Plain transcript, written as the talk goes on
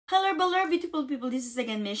Hello beloved beautiful people, this is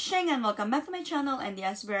again Miss Shing and welcome back to my channel. And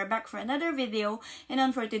yes, we are back for another video. And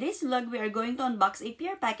on for today's vlog, we are going to unbox a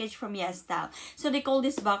PR package from Yesstyle. So they call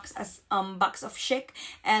this box as box of Chic,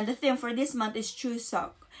 and the theme for this month is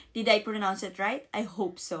Chuseok. Did I pronounce it right? I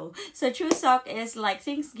hope so. So Chuseok is like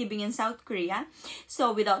Thanksgiving in South Korea.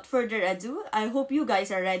 So without further ado, I hope you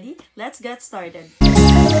guys are ready. Let's get started.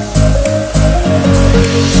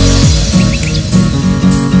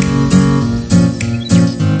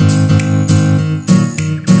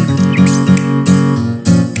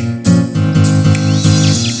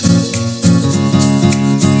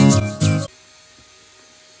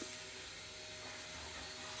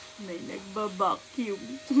 May nagba-vacuum.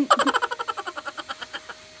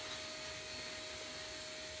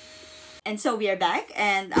 And so we are back,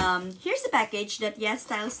 and here's the package that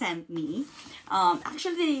Yesstyle sent me.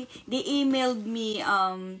 Actually, they emailed me,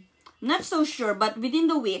 not so sure, but within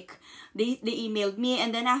the week, they emailed me,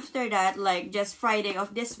 and then after that, like just Friday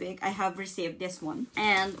of this week, I have received this one.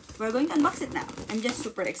 And we're going to unbox it now. I'm just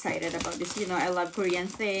super excited about this. You know, I love Korean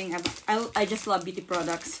thing. I just love beauty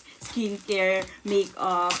products, skincare,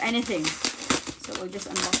 makeup, anything. So we'll just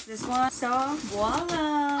unbox this one. So,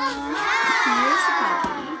 voila! Here's the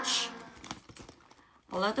package.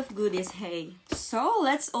 A lot of goodies, hey. So,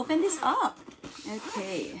 let's open this up.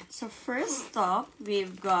 Okay, so first up,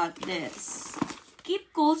 we've got this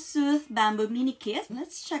Keep Cool Soothe Bamboo Mini Kit.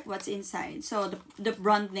 Let's check what's inside. So, the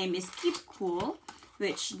brand name is Keep Cool,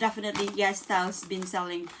 which definitely Yesstyle's been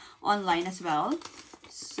selling online as well.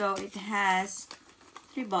 So, it has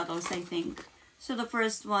 3 bottles, I think. So, the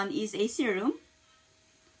first one is a serum.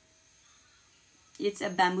 It's a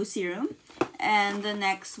bamboo serum. And the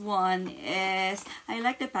next one is, I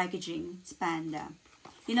like the packaging, it's panda.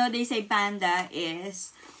 You know, they say panda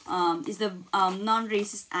is the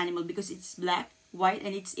non-racist animal because it's black, white,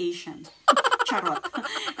 and it's Asian. Charot.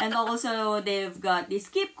 And also, they've got this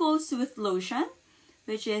Keep Cool Soothe Lotion,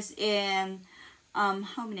 which is in,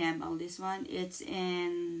 how many ml this one? It's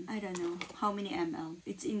in, I don't know, how many ml?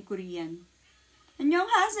 It's in Korean.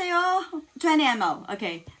 안녕하세요. 20 ml.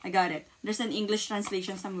 Okay, I got it. There's an English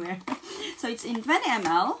translation somewhere. So it's in 20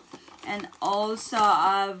 ml. And also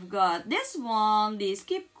I've got this one, this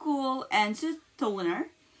Keep Cool and Soothe Toner.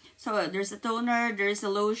 So there's a toner, there's a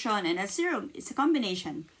lotion, and a serum. It's a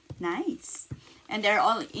combination. Nice. And they're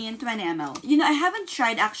all in 20 ml. You know, I haven't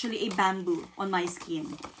tried actually a bamboo on my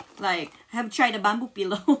skin. Like, I have tried a bamboo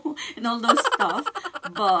pillow and all those stuff.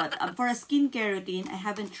 But for a skincare routine, I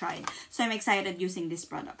haven't tried. So I'm excited using these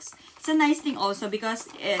products. It's a nice thing also because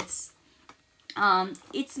it's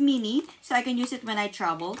mini. So I can use it when I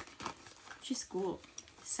travel, which is cool.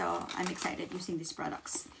 So I'm excited using these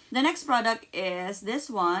products. The next product is this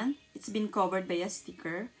one. It's been covered by a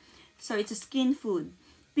sticker. So it's a SKINFOOD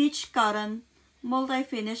Peach Cotton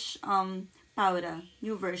Multi-Finish Powder.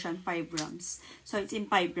 New version, 5 grams. So it's in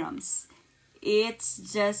 5 grams. It's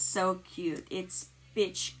just so cute. It's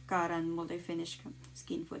Peach Cotton Multi-Finish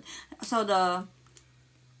SKINFOOD. So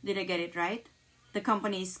did I get it right? The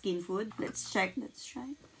company is SKINFOOD. Let's check. Let's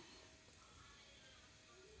try.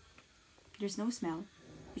 There's no smell,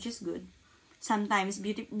 which is good. Sometimes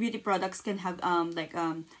beauty products can have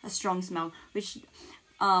a strong smell, which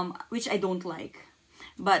I don't like.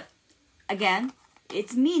 But again,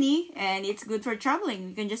 it's mini and it's good for traveling.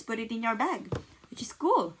 You can just put it in your bag, which is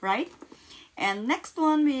cool, right? And next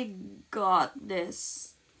one, we got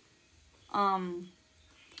this.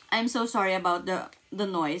 I'm so sorry about the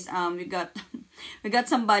noise. We got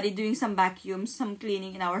somebody doing some vacuum, some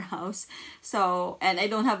cleaning in our house. So, and I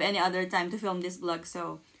don't have any other time to film this vlog,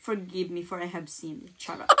 so forgive me for I have seen it.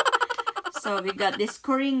 Shut up. So we got this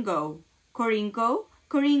CORINGCO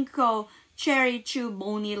Cherry Chew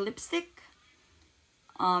Bonny lipstick.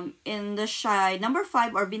 In the shade number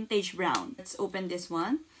 5 or vintage brown. Let's open this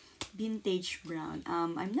one. Vintage brown.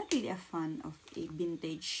 I'm not really a fan of a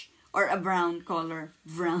vintage or a brown color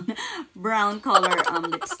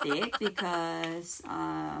lipstick because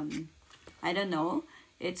I don't know.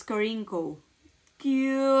 It's CORINGCO.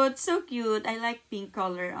 Cute, so cute. I like pink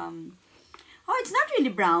color. Oh, it's not really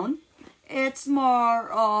brown. It's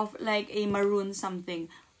more of like a maroon something.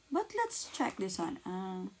 But let's check this one.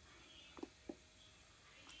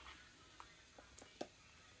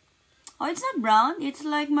 Oh, it's not brown. It's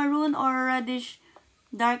like maroon or reddish,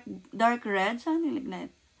 dark red, something like that.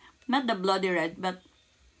 Not the bloody red, but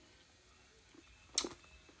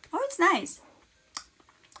oh, it's nice.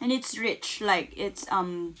 And it's rich. Like it's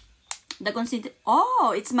the consistency.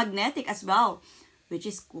 Oh, it's magnetic as well, which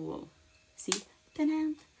is cool. See,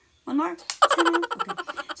 ta-da! One more. Ta-da! Okay,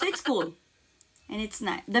 so it's cool. And it's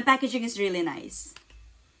nice. The packaging is really nice.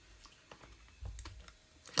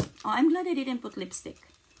 Oh, I'm glad I didn't put lipstick.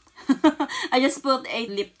 I just put a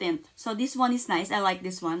lip tint. So this one is nice. I like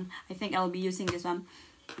this one. I think I'll be using this one.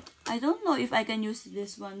 I don't know if I can use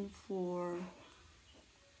this one for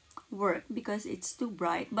work because it's too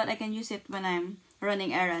bright, but I can use it when I'm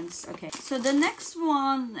running errands. Okay, so the next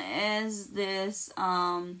one is this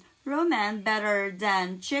Ramen Better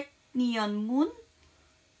Than Chic Neon Moon.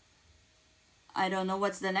 I don't know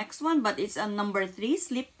what's the next one, but it's a number 3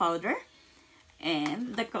 sleep powder,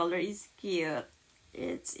 and the color is cute.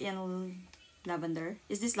 It's in lavender.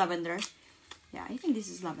 Is this lavender? Yeah, I think this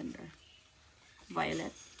is lavender.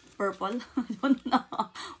 Violet. Purple. I don't know.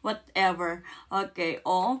 Whatever. Okay.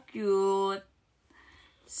 Oh, cute.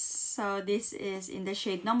 So this is in the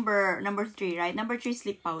shade number 3, right? Number 3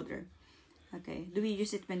 sleep powder. Okay. Do we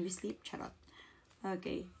use it when we sleep? Charot.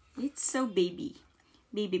 Okay. It's so baby.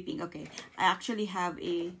 Baby pink. Okay. I actually have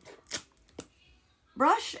a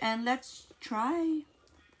brush and let's try.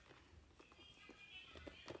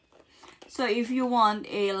 So if you want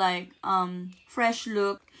a like fresh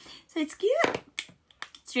look, so it's cute.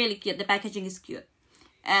 It's really cute. The packaging is cute.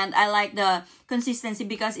 And I like the consistency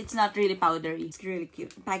because it's not really powdery. It's really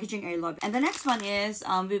cute. The packaging, I love it. And the next one is,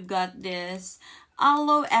 we've got this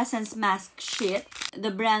Aloe Essence Mask Sheet.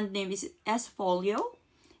 The brand name is esfolio.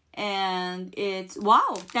 And it's,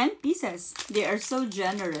 wow, 10 pieces. They are so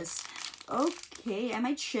generous. Okay, I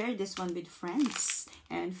might share this one with friends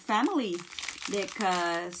and family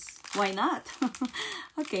because why not?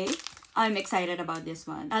 Okay, I'm excited about this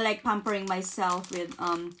one. I like pampering myself with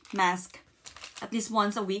mask at least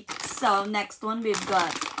once a week. So next one we've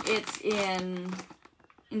got, it's in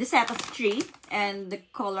the set of 3 and the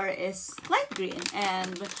color is light green,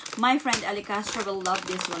 and my friend Ali Castro will love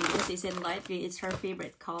this one because it's in light green. It's her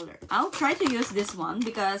favorite color. I'll try to use this one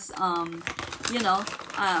because you know,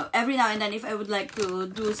 every now and then if I would like to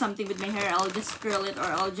do something with my hair, I'll just curl it or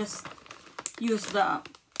I'll just use the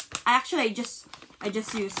I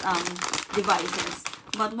just use devices.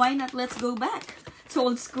 But why not, let's go back to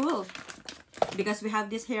old school because we have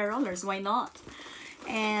these hair rollers. Why not?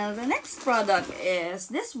 And the next product is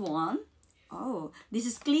this one. Oh, this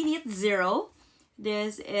is Clean It Zero.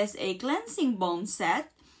 This is a cleansing balm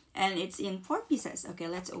set and it's in 4 pieces. Okay,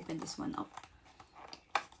 let's open this one up.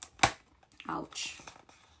 Ouch.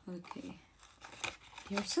 Okay.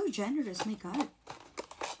 You're so generous, my God.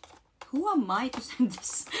 Who am I to send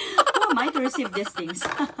this? Who am I to receive these things?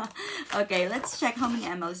 Okay, let's check how many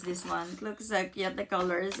ml is this one. It looks so cute. The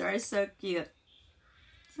colors are so cute.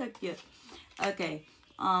 So cute. Okay.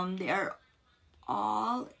 They are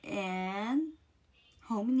all in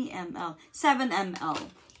how many ml? 7 ml.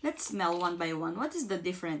 Let's smell one by one. What is the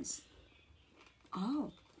difference?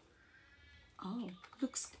 Oh. Oh.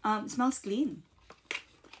 Looks smells clean.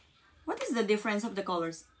 What is the difference of the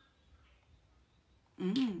colors?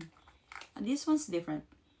 This one's different.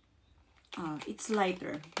 It's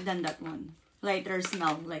lighter than that one. Lighter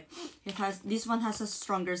smell. Like it has, this one has a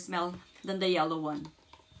stronger smell than the yellow one.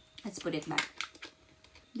 Let's put it back.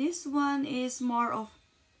 This one is more of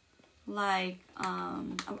like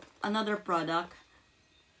another product,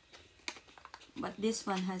 but this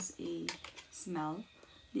one has a smell.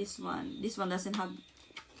 This one doesn't have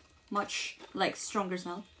much like stronger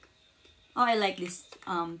smell. Oh, I like this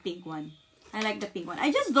pink one. I like the pink one.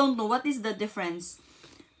 I just don't know what is the difference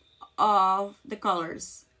of the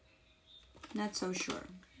colors. Not so sure.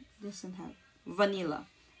 Doesn't have \Banila.̈.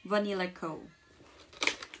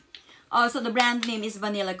 Oh, so the brand name is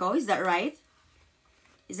 \Banila.̈. Is that right?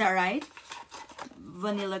 Is that right?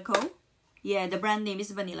 \Banila.̈. Yeah, the brand name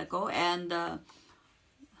is \Banila.̈, and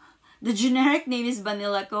the generic name is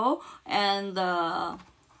 \Banila.̈, and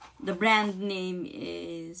the brand name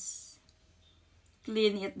is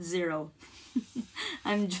Clean It Zero.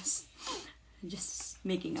 I'm just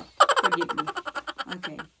making up. Forgive me.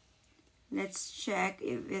 Okay. Let's check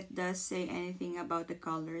if it does say anything about the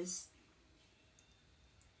colors.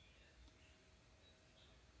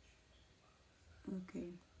 Okay.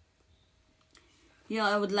 Yeah,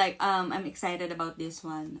 I would like, I'm excited about this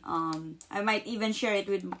one. I might even share it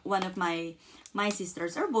with one of my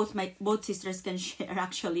sisters, or both sisters can share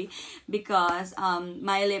actually, because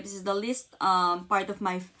my lips is the least part of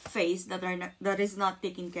my face that is not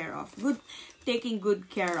taken care of. Taking good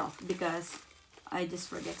care of, because I just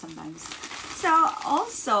forget sometimes. So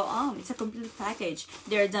also, it's a complete package.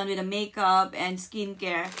 They're done with the makeup and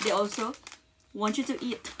skincare. They also want you to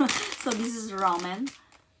eat. So this is ramen.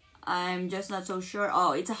 I'm just not so sure.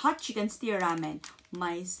 Oh, it's a hot chicken steer ramen.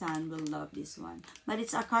 My son will love this one. But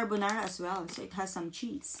it's a carbonara as well, so it has some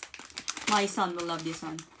cheese. My son will love this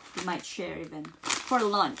one. We might share even for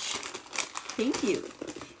lunch. Thank you.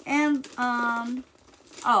 And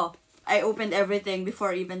Oh, I opened everything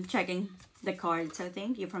before even checking the card. So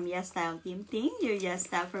thank you from Yesstyle team. Thank you,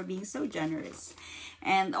 Yesstyle, for being so generous.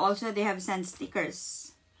 And also they have sent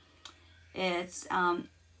stickers. It's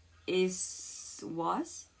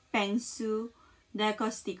iswas Pengsoo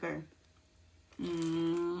Deco Sticker.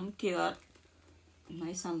 Cute.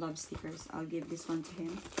 My son loves stickers. I'll give this one to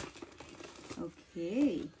him.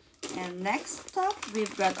 Okay. And next up,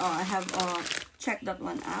 we've got, I have checked that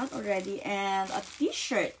one out already. And a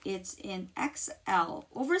t-shirt. It's in XL.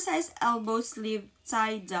 Oversized elbow sleeve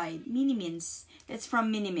tie-dyed. Mini Mints. It's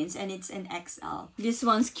from Mini Mints and it's in XL. This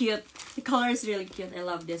one's cute. The color is really cute. I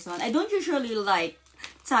love this one. I don't usually like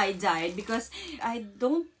tie-dyed because I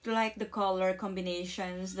don't like the color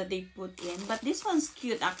combinations that they put in. But this one's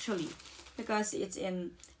cute actually, because it's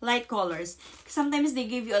in light colors. Sometimes they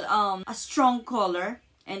give you a strong color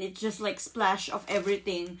and it's just like splash of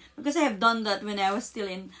everything, because I have done that when I was still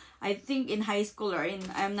in, I think in high school or in,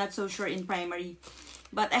 I'm not so sure, in primary,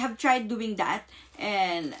 but I have tried doing that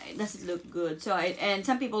and it doesn't look good. So and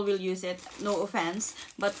some people will use it, no offense,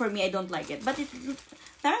 but for me I don't like it. But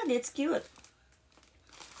apparently it's cute.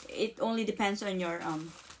 It only depends on your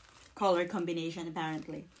color combination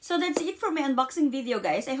apparently. So that's it for my unboxing video,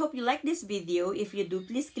 guys. I hope you like this video. If you do,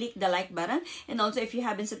 please click the like button, and also if you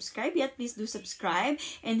haven't subscribed yet, please do subscribe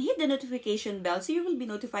and hit the notification bell so you will be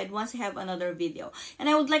notified once I have another video. And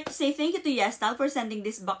I would like to say thank you to Yesstyle for sending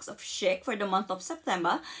this box of Chic for the month of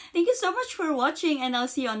September. Thank you so much for watching, and I'll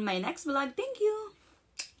see you on my next vlog. Thank you.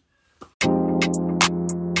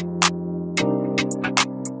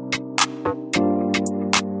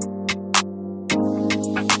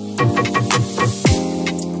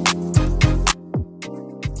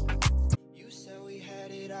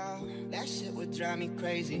 Drive me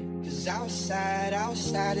crazy, cause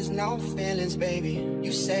outside is no feelings, baby.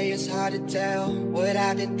 You say it's hard to tell what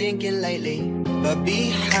I've been thinking lately, but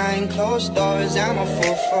behind closed doors I'm a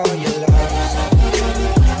fool for your love.